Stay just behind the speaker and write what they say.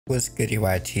What's good,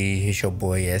 YT? It's your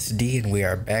boy SD, and we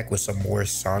are back with some more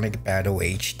Sonic Battle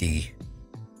HD.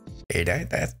 Hey,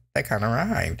 that kind of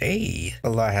rhymed. Hey, a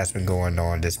lot has been going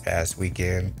on this past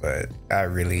weekend, but I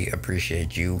really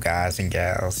appreciate you guys and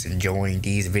gals enjoying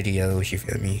these videos. You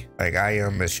feel me? Like, I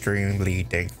am extremely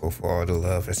thankful for all the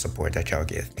love and support that y'all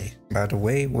give me. By the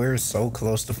way, we're so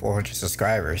close to 400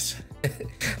 subscribers.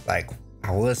 Like,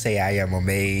 I will say I am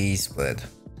amazed, but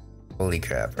holy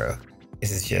crap, bro.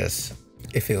 This is just,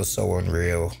 it feels so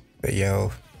unreal. But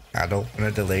yo, I don't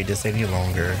want to delay this any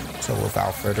longer. So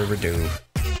without further ado,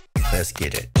 let's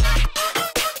get it.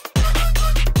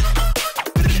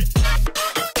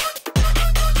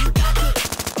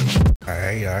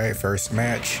 Alright, first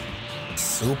match.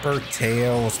 Super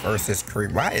Tails versus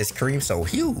Cream. Why is Cream so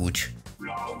huge?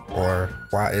 Or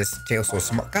why is Tails so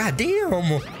small? God damn!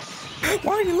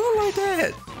 Why do you look like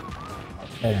that?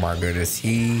 Oh my goodness,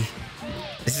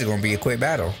 this is gonna be a quick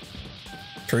battle.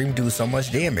 Cream do so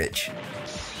much damage.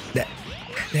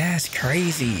 That's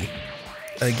crazy.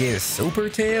 Against Super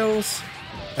Tails?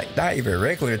 Like, not even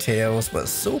regular Tails, but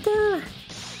Super?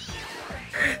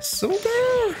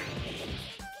 Super?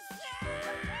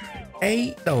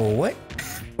 Hey, no, what?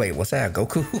 Wait, what's that?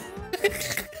 Goku?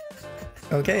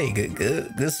 Okay,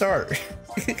 good start.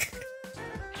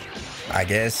 I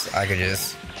guess I could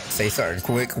just say something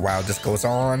quick while this goes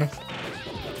on.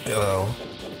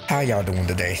 How y'all doing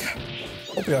today?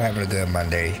 Hope y'all having a good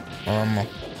Monday.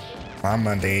 My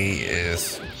Monday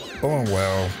is going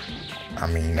well. I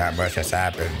mean, not much has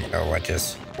happened. You know, I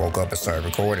just woke up and started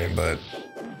recording, but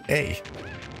hey,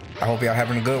 I hope y'all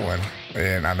having a good one.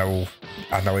 And I know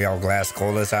y'all glass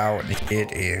cola's out and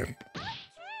shit, and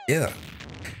yeah,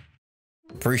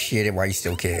 appreciate it while you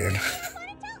still can.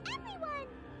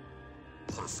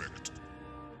 Perfect.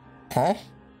 Huh?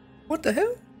 What the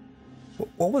hell?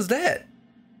 What was that?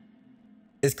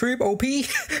 Is Creep OP?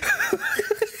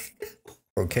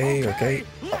 Okay.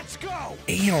 Let's go.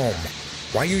 Damn.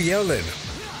 Why you yelling?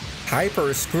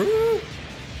 Hyper screw?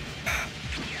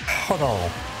 Hold on.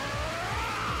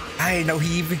 I didn't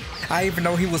even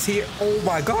know he was here. Oh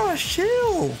my gosh,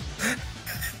 chill.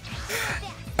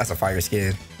 That's a fire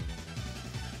skin.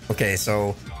 Okay,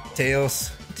 so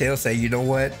Tails say, you know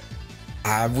what?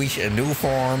 I reached a new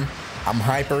form. I'm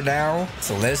hyper now,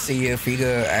 so let's see if he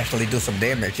could actually do some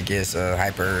damage against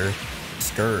Hyper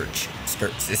Scourge.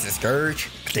 Is it Scourge?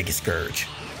 I think it's Scourge.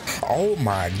 Oh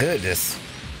my goodness.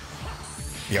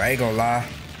 Yo, I ain't gonna lie.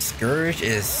 Scourge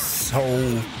is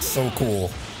so cool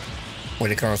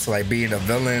when it comes to like being a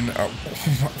villain.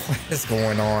 What is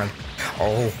going on?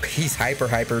 Oh, he's hyper.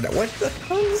 What the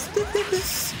hell is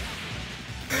this?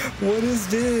 What is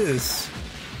this?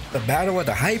 The Battle of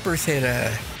the Hypers hit.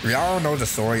 Y'all know the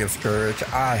story of Scourge.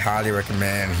 I highly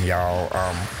recommend y'all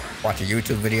watch a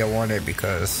YouTube video on it,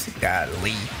 because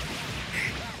golly,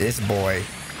 this boy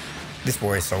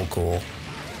is so cool.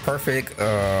 Perfect,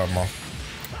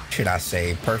 should I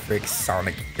say perfect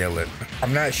Sonic villain.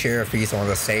 I'm not sure if he's on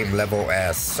the same level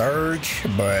as Surge,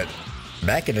 but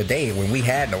back in the day when we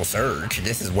had no Surge,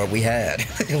 this is what we had.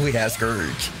 We had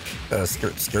Scourge.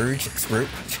 Scourge?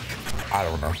 I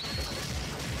don't know.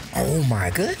 Oh my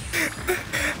god.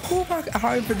 Oh my god. I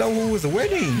don't even know who was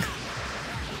winning.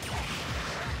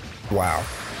 Wow.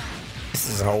 This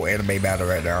is a whole anime battle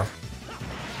right now.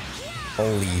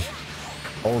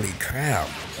 Holy crap.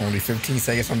 Only 15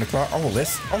 seconds on the clock. Are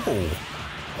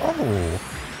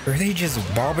they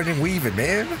just bobbing and weaving,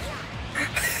 man?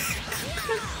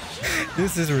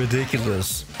 This is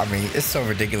ridiculous. I mean, it's so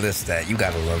ridiculous that you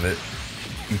gotta love it.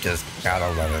 You just gotta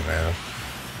love it, man.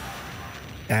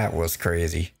 That was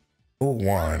crazy. Who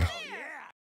won?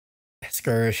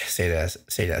 Scourge, say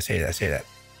that.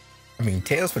 I mean,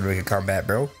 Tails would make a comeback,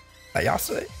 bro. Like, y'all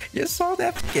saw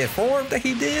that fucking form that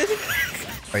he did?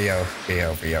 But yo.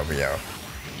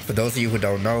 For those of you who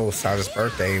don't know, Sonic's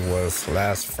birthday was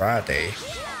last Friday.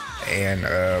 And,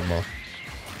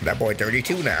 that boy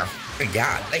 32 now.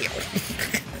 God damn.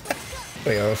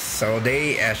 But yo, so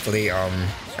they actually,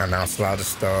 announced a lot of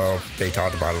stuff. They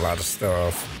talked about a lot of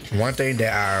stuff. One thing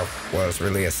that I was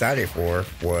really excited for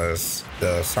was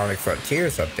the Sonic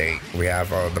Frontiers update. We have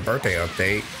the birthday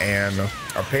update, and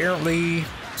apparently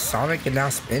Sonic can now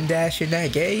spin dash in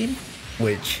that game,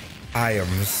 which I am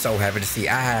so happy to see.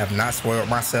 I have not spoiled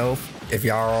myself. If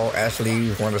y'all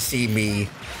actually want to see me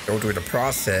go through the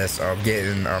process of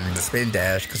getting the spin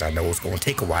dash, because I know it's going to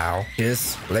take a while,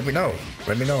 just let me know.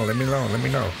 Let me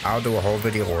know. I'll do a whole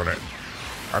video on it.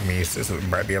 I mean, this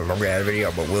might be a longer ad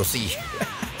video, but we'll see.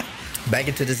 Back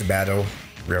into this battle.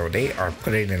 Bro, they are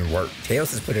putting in work.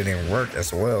 Tails is putting in work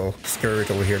as well.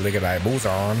 Scourge over here looking like Boo's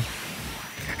on.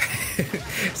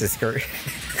 Is it Scourge?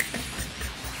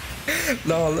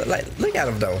 No, look at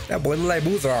him though. That boy look like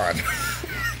Muzan.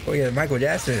 Oh yeah, Michael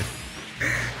Jackson.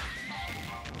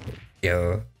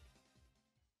 Yo,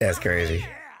 that's crazy.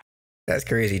 That's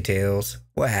crazy, Tails.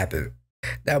 What happened?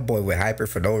 That boy went hyper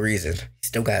for no reason. He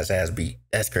still got his ass beat.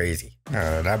 That's crazy.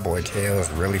 That boy Tails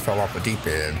really fell off the deep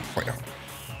end.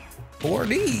 Who are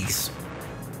these?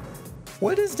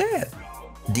 What is that?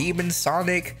 Demon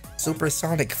Sonic,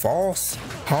 Supersonic False?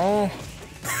 Huh?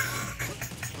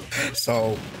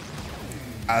 So,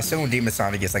 I assume Demon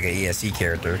Sonic is like an ESC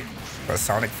character, but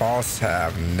Sonic False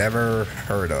I've never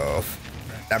heard of.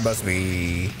 That must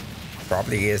be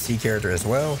probably an ESC character as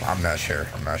well. I'm not sure.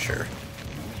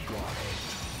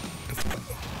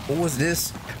 What was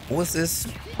this? What's this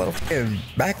fucking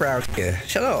background here?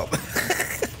 Shut up.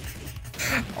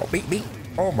 Oh, beat.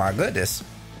 Oh my goodness.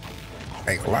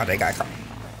 Ain't a lot. They got.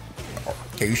 Oh,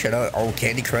 can you shut up? Oh,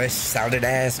 Candy Crush sounded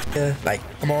ass. Like,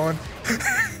 come on.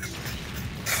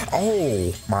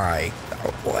 Oh my.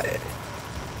 What?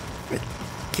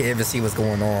 Can't even see what's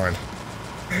going on.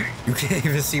 You can't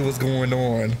even see what's going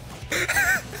on.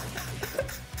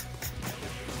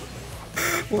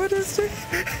 What is it?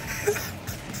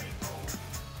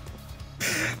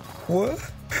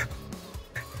 What?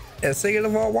 And second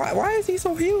of all, why is he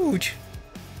so huge?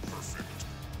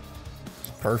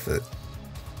 Perfect.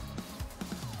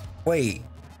 Wait,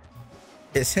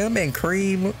 is him and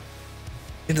Cream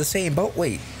in the same boat?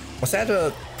 Wait, was that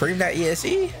a Cream that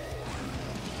ESE?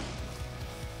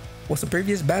 Was the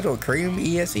previous battle Cream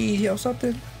ESE or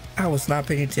something? I was not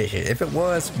paying attention. If it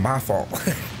was, my fault.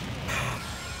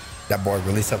 That boy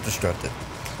really self-destructed.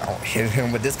 I'll hit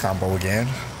him with this combo again.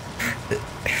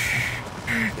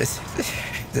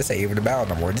 This ain't even about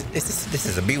no more. This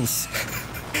is abuse.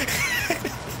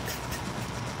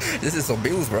 This is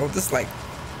abuse, bro. This is like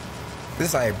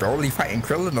Broly fighting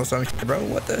Krillin or something, bro.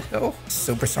 What the hell?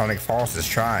 Supersonic False is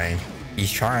trying.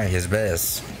 He's trying his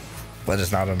best, but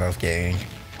it's not enough, gang.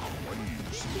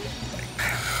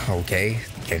 Okay,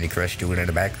 Candy Crush doing it in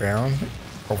the background.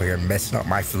 Over here messing up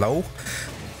my flow.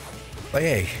 But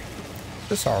hey,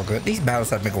 it's all good. These battles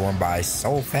have been going by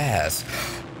so fast.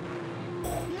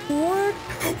 What?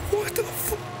 What the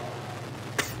fuck?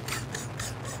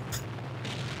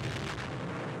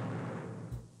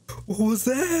 What was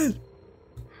that?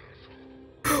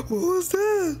 What was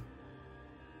that?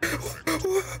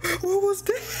 What was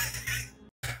that?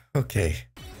 Okay,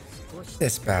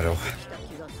 this battle.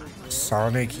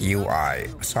 Sonic UI.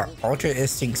 Ultra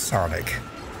Instinct Sonic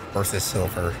versus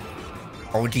Silver.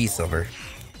 OG Silver.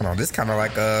 Hold on, this kind of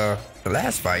like the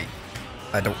last fight.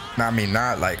 I mean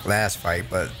not like last fight,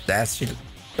 but that's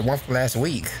the one from last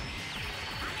week.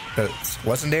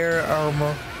 Wasn't there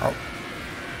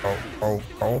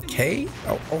okay.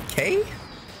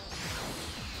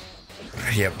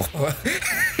 Yep.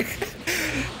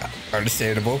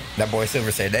 Understandable. That boy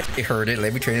Silver said that he heard it.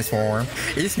 Let me transform.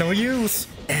 It's no use.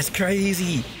 That's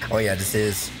crazy. Oh yeah, this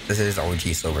is OG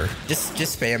Silver. Just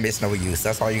spam. It's no use.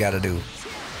 That's all you gotta do.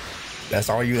 That's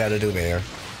all you gotta do, man.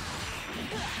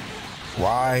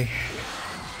 Why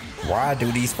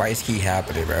do these fights keep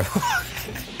happening, bro?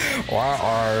 Why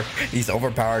are these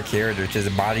overpowered characters just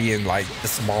embodying like the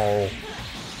small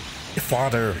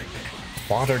fodder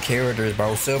characters,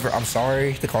 bro? Silver, I'm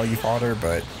sorry to call you fodder,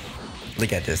 but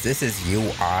look at this. This is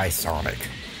UI Sonic.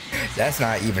 That's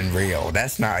not even real.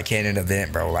 That's not a canon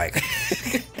event, bro. Like,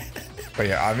 but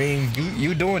yeah, I mean,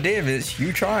 you doing damage.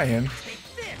 You trying.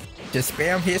 Just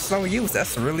spam hits no use.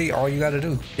 That's really all you gotta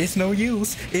do. It's no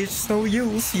use. It's no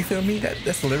use. You feel me?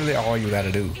 That's literally all you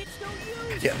gotta do.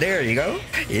 Yeah, there you go.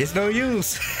 It's no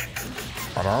use.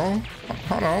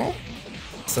 Hold on.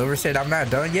 Silver said I'm not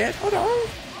done yet. Hold on.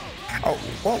 Oh,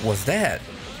 what was that?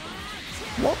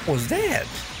 What was that?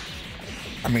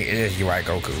 I mean, it is UI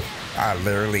Goku. I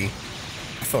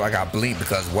feel like I blinked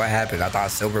because what happened? I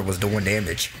thought Silver was doing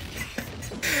damage.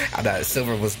 I thought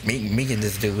Silver was meeting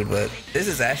this dude, but this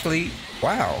is actually,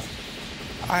 wow.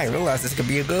 I didn't realize this could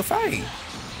be a good fight.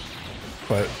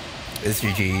 But it's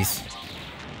GG's.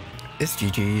 It's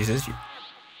GG's.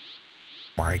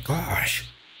 My gosh.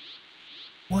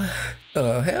 What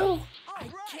the hell? I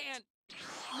can't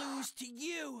lose to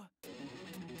you.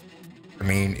 I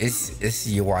mean, it's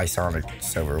UI Sonic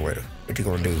Silver. What you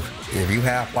gonna do? If you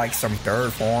have like some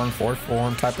third form, fourth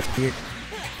form type of shit,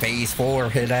 phase 4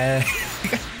 hit ass,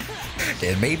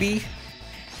 then maybe.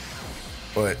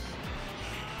 But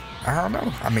I don't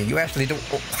know. I mean, you actually do.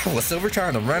 Was Silver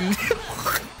trying to run?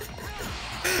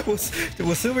 was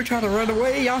Silver trying to run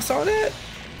away? Y'all saw that?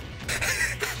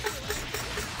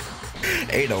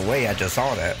 Ain't no way I just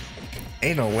saw that.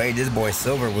 Ain't no way this boy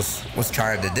Silver was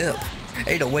trying to dip.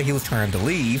 Ain't no way he was trying to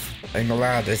leave. Ain't no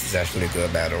lie, this is actually a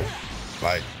good battle.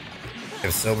 Like,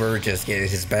 if Silver just get in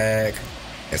his bag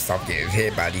and stop getting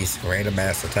hit by these random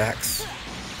ass attacks,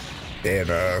 then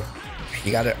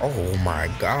he got it. Oh my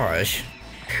gosh,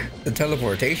 the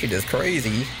teleportation is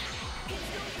crazy.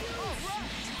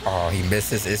 Oh, he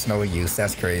misses. It's no use.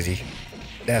 That's crazy.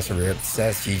 That's rips.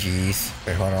 That's GG's.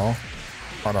 Wait, hold on.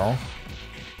 Hold on.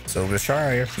 Silver's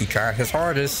trying. He tried his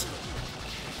hardest.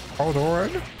 Hold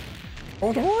on.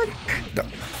 Hold on. No.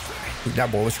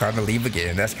 That boy was trying to leave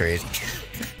again. That's crazy.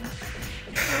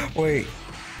 Wait.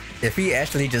 If he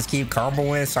actually just keep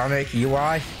comboing Sonic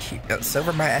UI,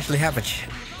 Silver might actually have a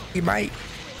he might.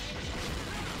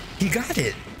 He got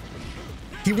it.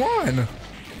 He won.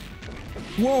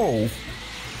 Whoa.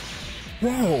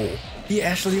 Whoa. He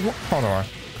actually won. Hold on.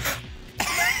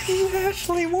 He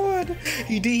actually won.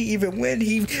 He didn't even win.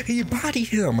 He bodied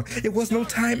him. It was no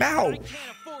timeout. I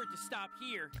can't afford to stop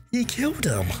here. He killed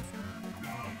him.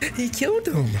 He killed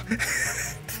him.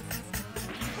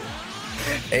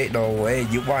 Ain't no way.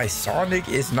 You why Sonic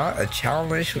is not a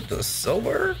challenge with the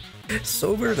Silver?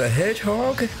 Silver the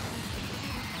Hedgehog?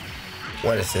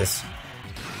 What is this?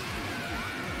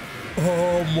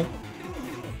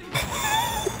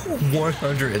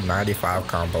 195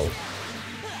 combo.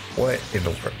 What in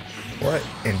the world? What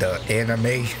in the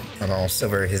anime? Hold on,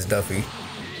 Silver, his Duffy.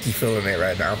 He feeling it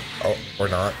right now. Oh, or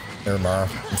not. Never mind.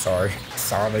 I'm sorry.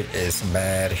 Sonic is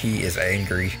mad. He is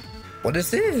angry. What is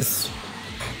this?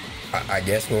 I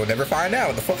guess we'll never find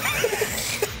out. The fuck?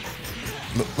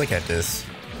 Look at this.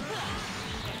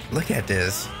 Look at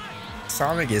this.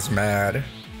 Sonic is mad.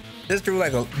 Just do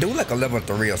like a level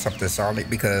 3 or something, Sonic,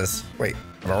 because wait,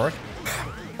 hold on.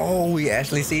 Oh, we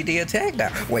actually see the attack now.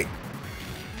 Wait.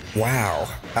 Wow.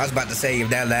 I was about to say if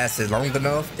that lasted long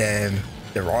enough, then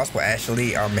the Ross will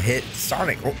actually hit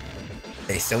Sonic. Oh,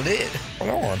 they still did.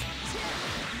 Hold on.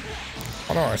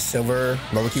 Hold on. Silver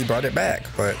low-key brought it back,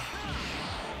 but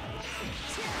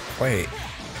wait.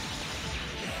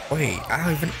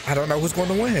 I don't know who's going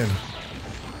to win.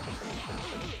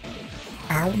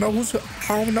 I don't know who's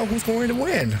going to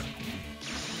win.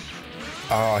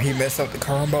 Oh, he messed up the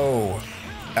combo.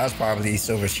 That was probably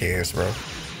Silver's chance, bro.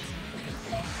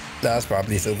 That was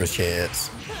probably Silver's chance.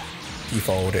 He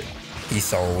folded. He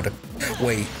sold.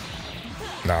 Wait.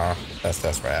 Nah, that's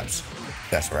raps.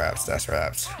 That's raps. That's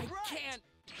raps. I can't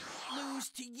lose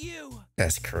to you.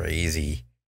 That's crazy.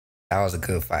 That was a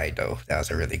good fight, though. That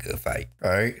was a really good fight.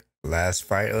 All right, last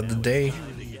fight of the day.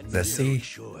 Let's see.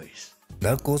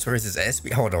 Knuckles versus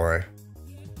SB. Hold on.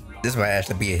 This might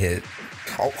actually be a hit.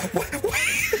 Oh, what?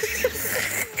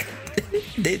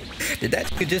 Did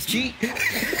that kid just cheat?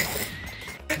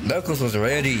 Knuckles was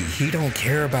ready. He don't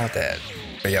care about that.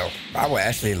 But yo, I would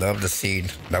actually love to see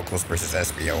Knuckles versus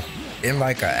SBO in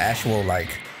like an actual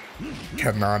like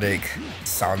canonic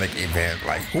Sonic event.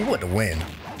 Like, who would win?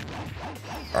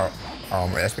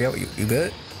 SBO, you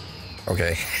good?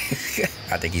 Okay.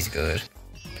 I think he's good.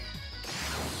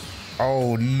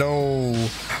 Oh no.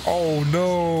 Oh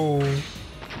no.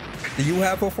 Do you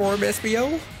have a form,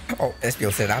 SBO? Oh,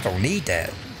 SBO said, I don't need that.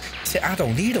 He said, I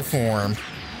don't need a form.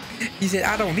 He said,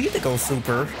 I don't need to go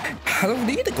super. I don't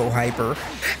need to go hyper.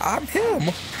 I'm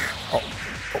him. Oh,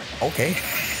 okay.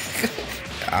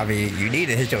 I mean, you need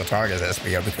to hit your targets,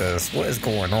 SBO, because what is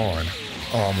going on?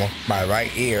 My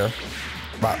right ear.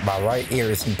 My right ear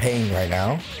is in pain right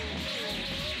now.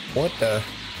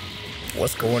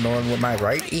 What's going on with my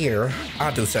right ear?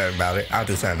 I'll do something about it. I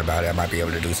might be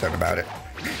able to do something about it.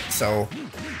 So,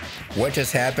 what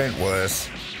just happened was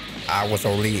I was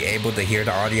only able to hear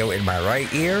the audio in my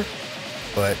right ear,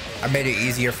 but I made it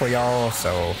easier for y'all,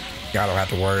 so y'all don't have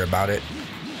to worry about it.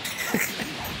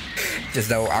 Just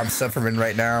though I'm suffering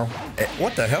right now.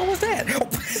 What the hell was that?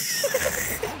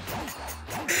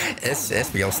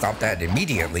 SBO stopped that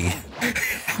immediately.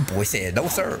 Boy said, no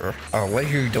sir. What are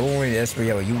you doing,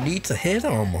 SBO? You need to hit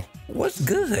him. What's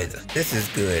good? This is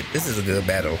good. This is a good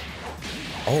battle.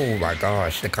 Oh my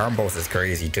gosh, the combos is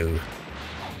crazy too.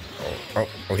 Oh,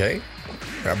 okay.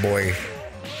 That boy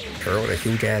hurled a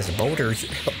huge ass boulder.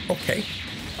 Okay.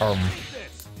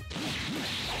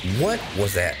 What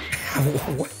was that?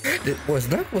 Was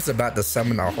Knuckles about to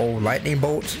summon a whole lightning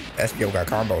bolt? SBO got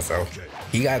combos, so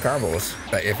he got combos.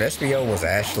 Like, if SBO was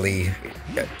actually,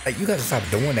 like, you gotta stop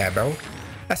doing that, bro.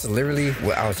 That's literally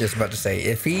what I was just about to say.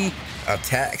 If he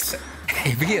attacks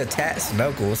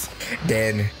Knuckles,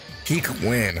 then he could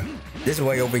win. This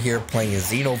way over here playing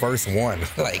Xenoverse 1.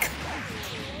 Like,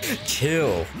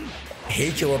 chill.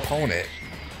 Hit your opponent.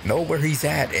 Know where he's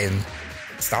at and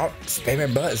stop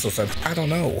spamming buttons or something. I don't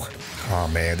know. Oh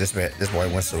man, this boy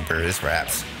went super. This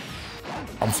raps.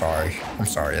 I'm sorry,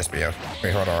 SBO.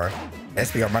 Wait, hold on.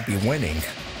 SBO might be winning.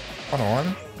 Hold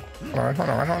on. Hold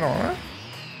on.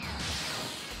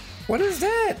 What is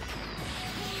that?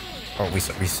 Oh, we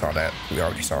saw that. We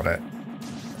already saw that.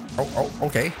 Oh,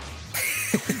 okay.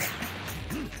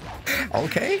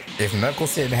 Okay. If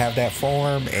Knuckles didn't have that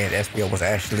form and SPO was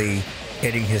actually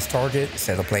hitting his target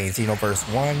instead of playing Xenoverse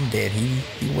 1, then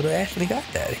he would have actually got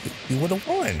that. He would have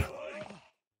won.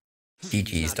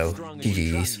 GG's though.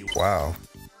 GG's. Wow.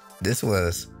 This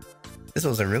was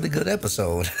a really good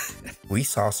episode. We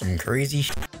saw some crazy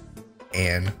shit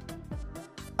and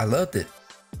I loved it.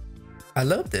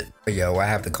 But yo, I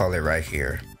have to call it right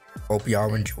here. Hope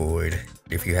y'all enjoyed.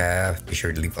 If you have, be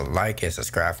sure to leave a like and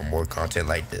subscribe for more content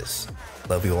like this.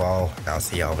 Love you all, and I'll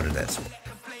see y'all in the next one.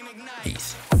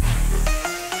 Peace.